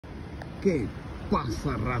Que pasa,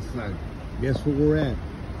 raza? Guess where we're at?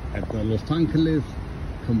 At the Los Angeles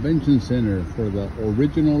Convention Center for the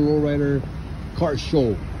original Lowrider car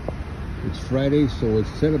show. It's Friday, so it's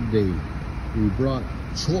setup day. We brought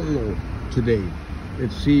Cholo today.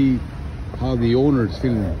 Let's see how the owner is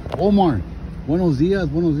feeling. Omar, buenos dias,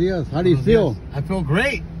 buenos dias. How do you feel? I feel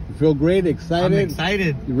great. You feel great, excited? I'm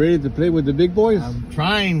excited. You ready to play with the big boys? I'm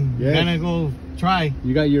trying. Yes. Gonna go try.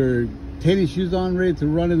 You got your tennis shoes on, ready to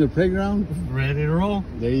run in the playground? Ready to roll.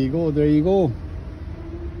 There you go, there you go.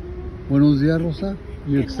 Buenos dias, Rosa.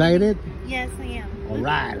 You excited? Yes, I am. All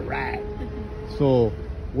right, all right. So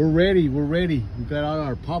we're ready, we're ready. We got all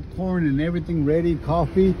our popcorn and everything ready,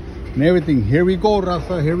 coffee and everything. Here we go,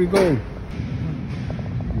 Rafa, here we go.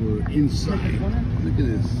 We're inside. Look at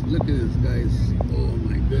this, guys. Oh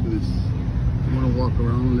my goodness. I'm gonna walk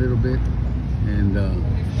around a little bit and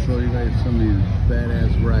show you guys some of these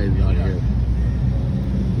badass rides out here.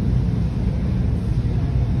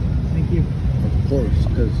 Thank you. Of course,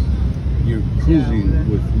 because you're cruising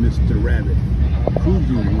with Mr. Rabbit.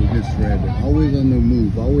 Cruising with Mr. Rabbit. Always on the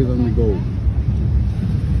move, always on the go.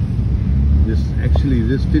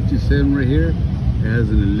 This 57 right here has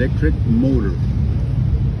an electric motor,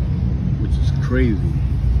 which is crazy.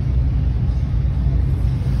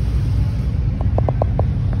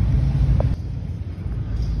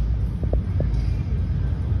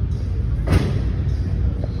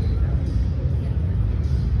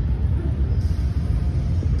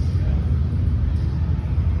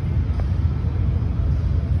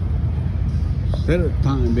 Set up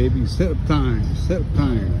time, baby. Set up time. Set up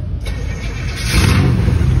time.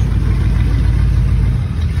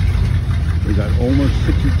 We got Omar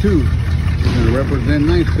 62. He's going to represent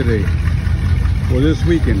nice today for this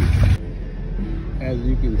weekend. As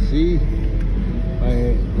you can see,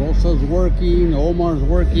 Rosa's working, Omar's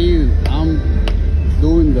working, I'm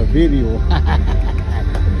doing the video.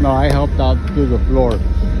 No, I helped out through the floor.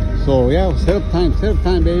 So yeah, set up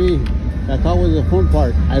time, baby. That's always the fun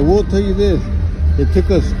part. I will tell you this. It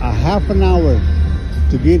took us a half an hour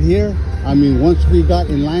to get here. I mean, once we got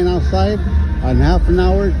in line outside, a half an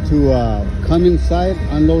hour to come inside,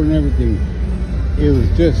 unload and everything. It was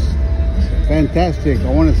just fantastic.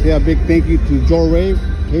 I want to say a big thank you to Joe Ray.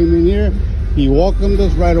 Came in here, he welcomed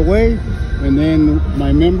us right away. And then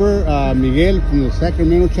my member, Miguel from the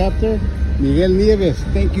Sacramento chapter, Miguel Nieves,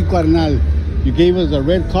 thank you, carnal. You gave us a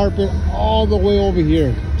red carpet all the way over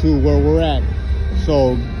here to where we're at.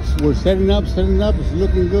 So we're setting up. It's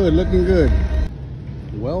looking good.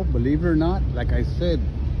 Well, believe it or not, like I said,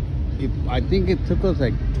 I think it took us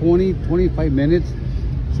like 20-25 minutes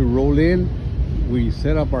to roll in. We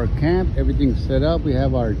set up our camp, everything's set up. We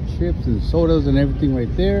have our chips and sodas and everything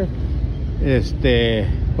right there.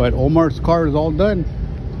 But Omar's car is all done.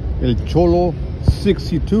 El Cholo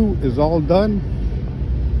 62 is all done.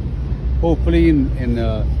 Hopefully in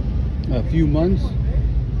a few months,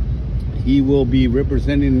 he will be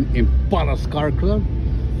representing Impala's Car Club.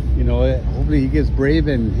 You know, hopefully he gets brave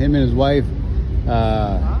and him and his wife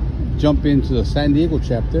jump into the San Diego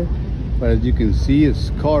chapter. But as you can see,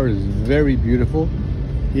 his car is very beautiful.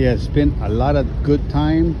 He has spent a lot of good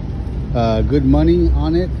time, good money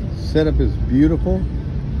on it. Setup is beautiful.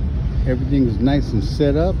 Everything is nice and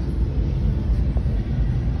set up.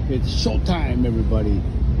 It's showtime, everybody.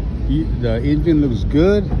 The engine looks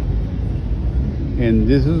good. And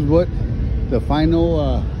this is what the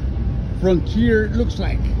final Frontier looks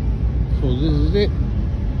like. So this is it.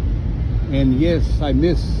 And yes, I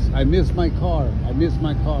miss my car. I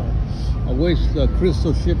wish the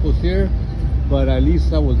Crystal ship was here, but at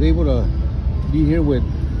least I was able to be here with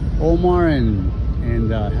Omar and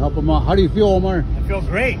help him out. How do you feel, Omar? It feels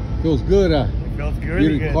great. Feels good. It feels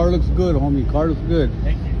really good. Car looks good, homie. Car looks good.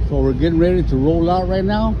 Thank you. So we're getting ready to roll out right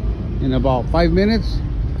now in about 5 minutes.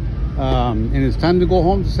 And it's time to go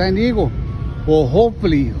home to San Diego. Well,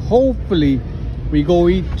 hopefully we go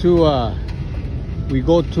to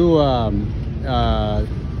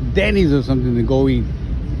Denny's or something to go eat.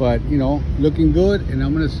 But you know, looking good. And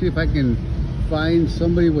I'm gonna see if I can find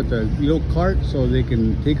somebody with a little cart so they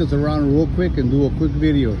can take us around real quick and do a quick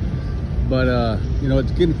video. But you know,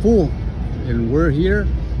 it's getting full and we're here.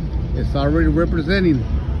 It's already representing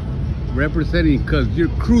because you're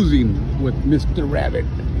cruising with Mr. Rabbit.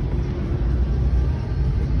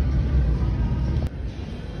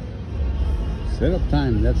 Setup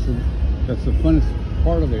time, that's the funnest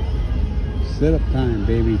part of it. Setup time,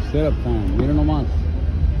 baby, setup time. Mira nomás.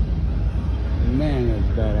 Man, that's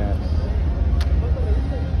badass.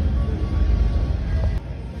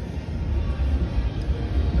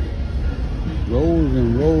 Rows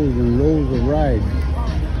and rows and rows of rides.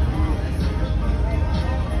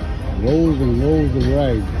 rows and rows of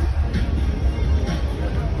rides.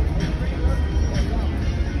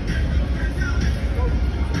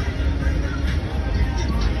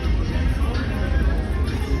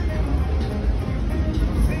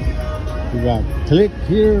 We got Click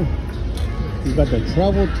here. We got the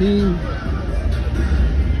travel team.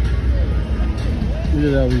 Look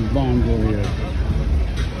at all these bombs over here.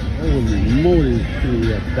 Holy moly, it's gonna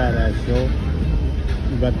be a badass show.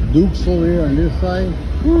 We got the Dukes over here on this side.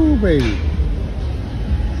 Woo, baby.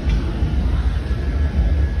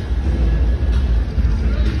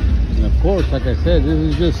 And of course, like I said, this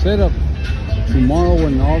is just set up. Tomorrow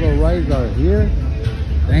when all the rides are here,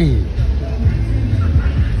 dang.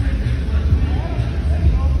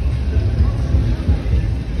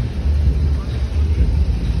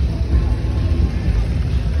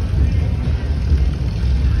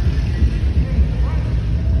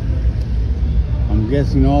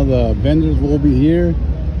 Guessing all the vendors will be here,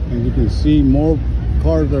 and you can see more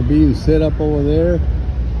cars are being set up over there.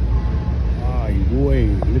 Ay, boy,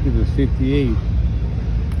 look at this 58.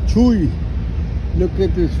 Chewy, look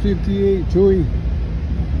at this 58, Chewy.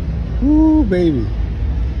 Woo, baby.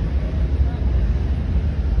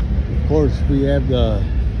 Of course, we have the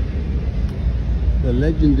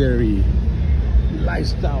legendary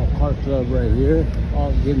Lifestyle Car Club right here,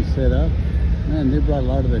 all getting set up. Man, they brought a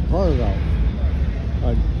lot of their cars out.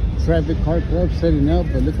 Traffic Car Club setting up,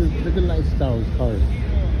 but look at Lifestyle's cars.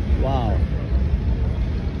 Wow.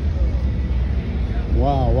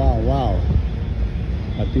 Wow, wow, wow.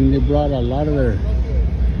 I think they brought a lot of their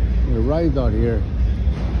rides out here.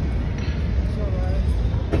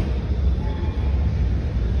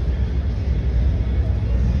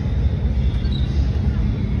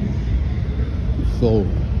 So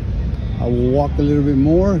I will walk a little bit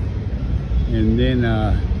more, and then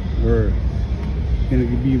we're gonna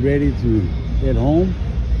be ready to head home.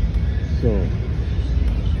 So,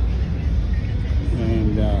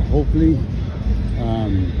 and hopefully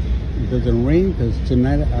it doesn't rain, because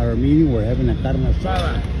tonight at our meeting we're having a carne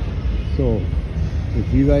asada. So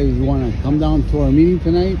if you guys want to come down to our meeting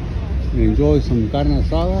tonight and enjoy some carne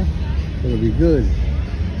asada, it'll be good.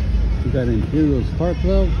 We got Imperial's Car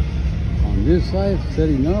Club on this side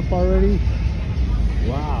setting up already.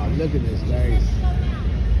 Wow, look at this, guys.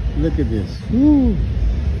 Look at this. Woo.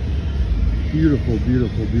 Beautiful,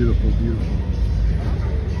 beautiful, beautiful, beautiful.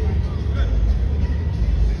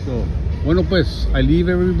 So, bueno pues, I leave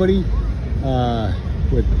everybody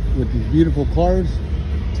with these beautiful cars.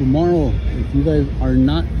 Tomorrow, if you guys are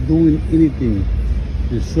not doing anything,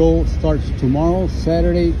 the show starts tomorrow,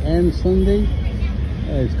 Saturday and Sunday.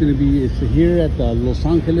 It's here at the Los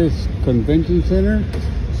Angeles Convention Center.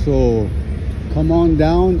 So come on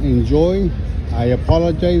down, enjoy. I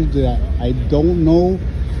apologize that I don't know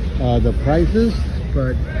the prices,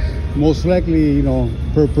 but most likely, you know,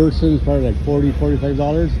 per person is probably like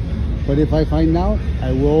 $40–45. But if I find out,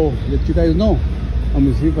 I will let you guys know. I'm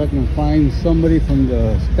gonna see if I can find somebody from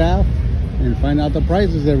the staff and find out the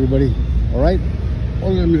prices, everybody. All right?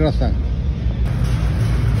 Hola, mi raza.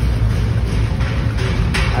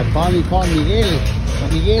 I finally called Miguel.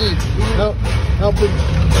 Miguel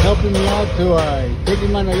helping me out to take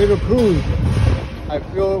him on a little cruise. I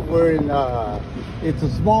feel we're in it's a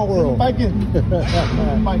small world. Biking.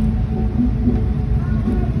 Bike.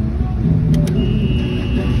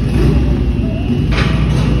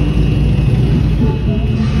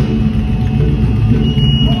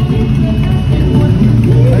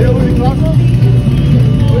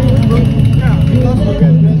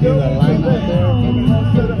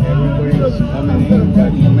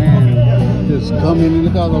 Coming in,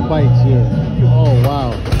 look at all the bikes here. Oh wow.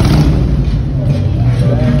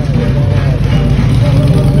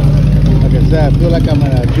 Like I said, I feel like I'm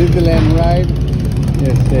at a Disneyland ride.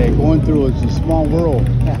 It's going through, it's a small world.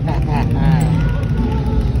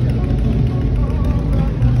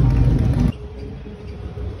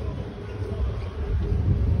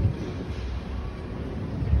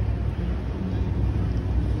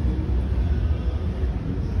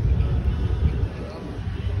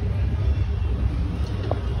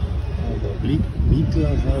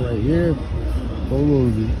 Right here, all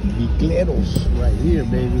those bicleros right here,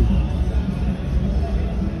 baby.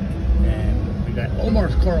 And we got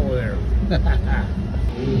Omar's car over there.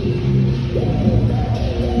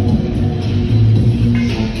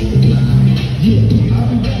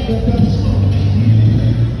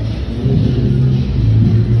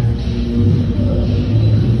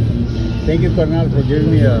 Thank you, Cornell, for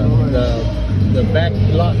giving me the back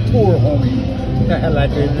lot tour, homie.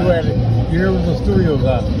 Like they do at Universal Studios.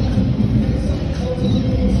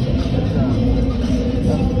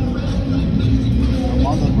 My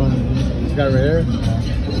mother brother. This guy right here.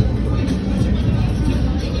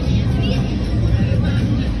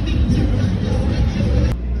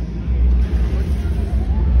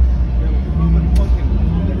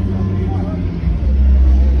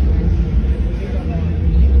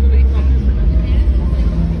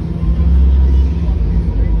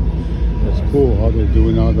 That's cool how they're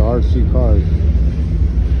doing all the RC cars.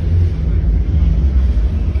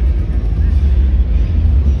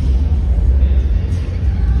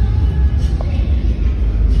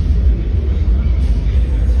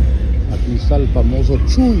 El famoso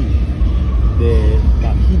Chuy de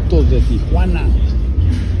Bajitos de Tijuana,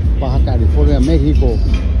 Baja California, Mexico,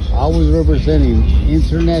 always representing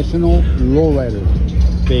international lowrider,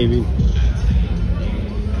 baby.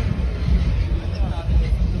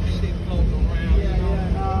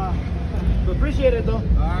 Appreciate it though. All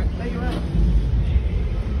right, thank you, man.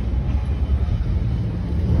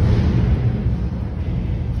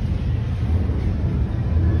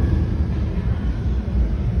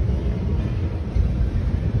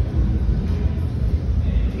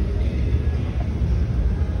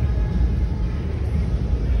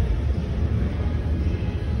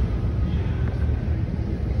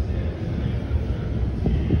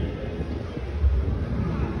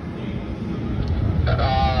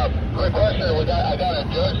 Quick question, I got a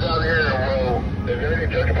judge down here. Well, is there any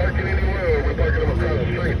judge parking anywhere, or are we parking them across the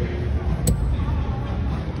street?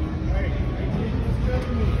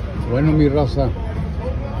 Bueno, mi raza,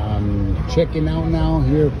 I'm checking out now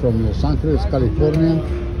here from Los Angeles, California.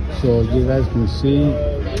 So you guys can see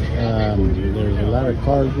there's a lot of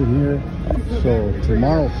cars in here. So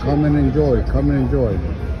tomorrow, come and enjoy, come and enjoy.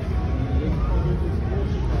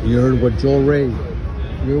 You heard what Joe Ray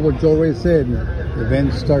said. The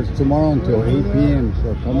event starts tomorrow until 8 p.m.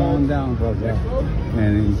 So come on down, brother,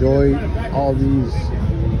 and enjoy all these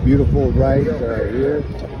beautiful rides that are here.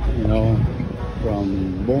 You know,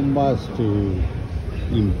 from Bombas to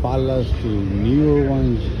Impalas to newer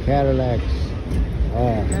ones, Cadillacs,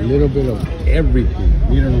 a little bit of everything.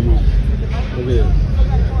 You don't know. Look at this.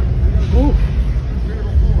 Ooh.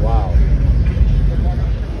 Wow.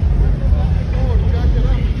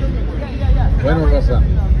 Bueno, raza.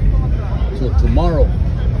 So tomorrow,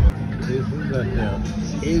 this is at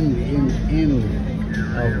the end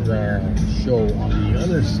of the show on the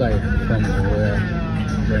other side from where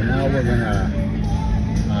right now we're gonna,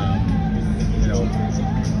 you know,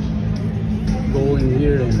 go in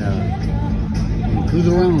here and cruise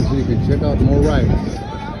around so you can check out more rides.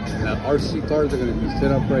 RC cars are gonna be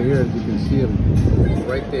set up right here, as you can see them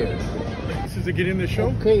right there. This is to get in the show?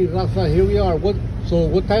 Okay, Rafa, here we are. So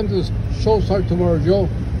what time does the show start tomorrow, Joe?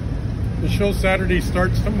 The show Saturday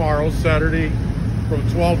starts tomorrow, Saturday from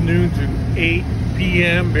 12 noon to 8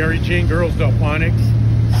 p.m. Mary Jane Girls Delphonics.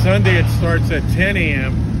 Sunday it starts at 10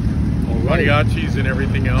 a.m. Right. Mariachis and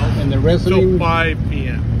everything else. And the wrestling? Till 5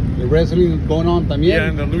 p.m. The wrestling is going on también? Yeah,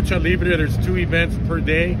 and the Lucha Libre, there's 2 events per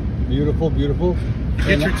day. Beautiful, beautiful. You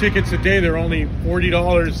get your tickets today, they're only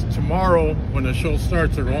 $40. Tomorrow, when the show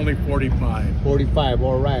starts, they're only $45. $45,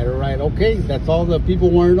 all right. Okay, that's all the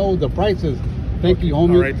people want to know, the prices. Thank you,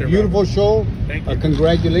 homie. All right, beautiful show. Thank you.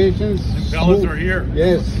 Congratulations. And fellas are here.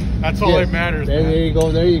 Yes. That's all that matters, man.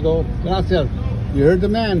 There you go. Gracias. You heard the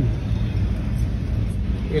man.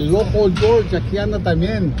 El loco George aquí anda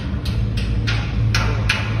también.